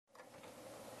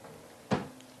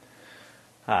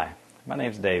Hi, my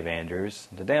name is Dave Andrews.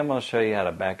 Today I'm going to show you how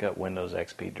to back up Windows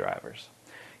XP drivers.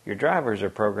 Your drivers are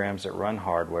programs that run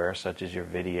hardware such as your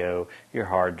video, your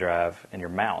hard drive, and your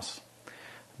mouse.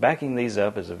 Backing these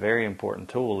up is a very important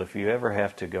tool if you ever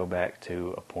have to go back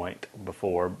to a point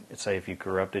before, say if you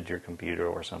corrupted your computer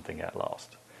or something got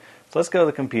lost. So let's go to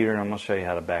the computer and I'm going to show you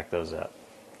how to back those up.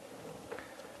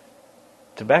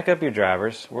 To back up your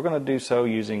drivers, we're going to do so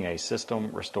using a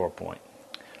system restore point.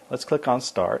 Let's click on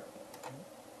Start.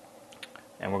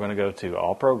 And we're going to go to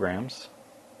All Programs.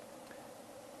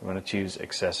 We're going to choose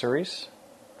Accessories,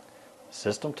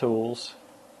 System Tools,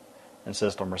 and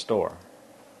System Restore.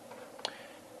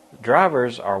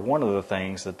 Drivers are one of the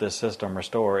things that this System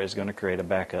Restore is going to create a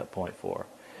backup point for.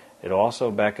 It'll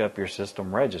also back up your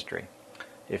system registry.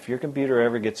 If your computer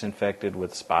ever gets infected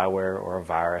with spyware or a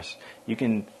virus, you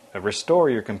can restore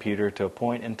your computer to a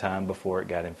point in time before it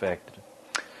got infected.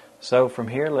 So from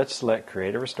here, let's select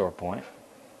Create a Restore Point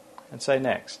and say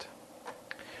Next.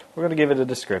 We're going to give it a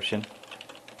description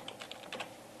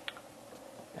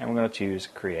and we're going to choose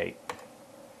Create.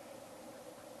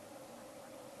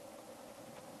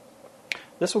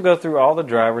 This will go through all the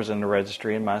drivers in the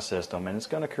registry in my system and it's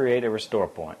going to create a restore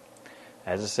point.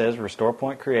 As it says, restore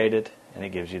point created, and it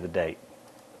gives you the date.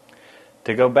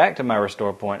 To go back to my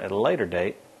restore point at a later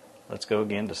date, let's go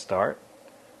again to Start,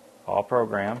 All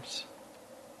Programs,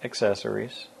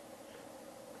 Accessories,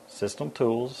 System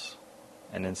Tools,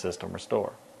 and then System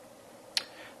Restore.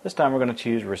 This time we're going to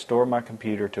choose Restore my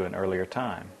computer to an earlier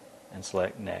time and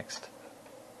select Next.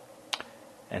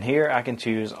 And here I can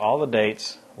choose all the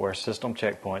dates where system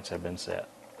checkpoints have been set.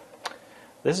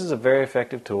 This is a very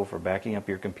effective tool for backing up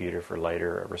your computer for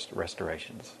later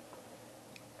restorations.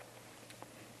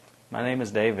 My name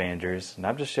is Dave Andrews and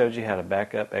I've just showed you how to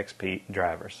back up XP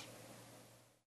drivers.